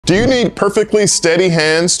Do you need perfectly steady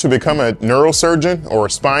hands to become a neurosurgeon or a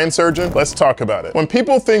spine surgeon? Let's talk about it. When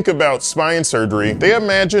people think about spine surgery, they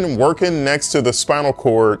imagine working next to the spinal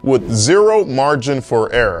cord with zero margin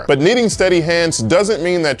for error. But needing steady hands doesn't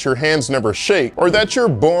mean that your hands never shake or that you're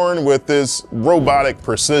born with this robotic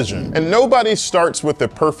precision. And nobody starts with the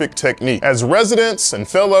perfect technique. As residents and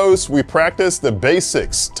fellows, we practice the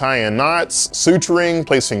basics, tying knots, suturing,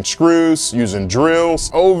 placing screws, using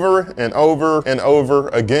drills over and over and over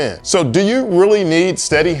again. So do you really need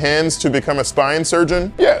steady hands to become a spine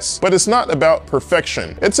surgeon? Yes, but it's not about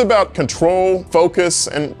perfection. It's about control, focus,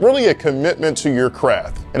 and really a commitment to your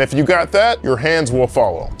craft. And if you got that, your hands will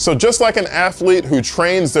follow. So just like an athlete who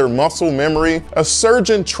trains their muscle memory, a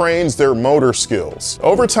surgeon trains their motor skills.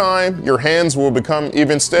 Over time, your hands will become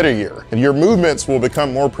even steadier, and your movements will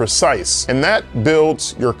become more precise, and that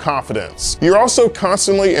builds your confidence. You're also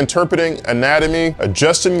constantly interpreting anatomy,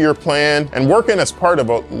 adjusting your plan, and working as part of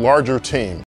a larger team.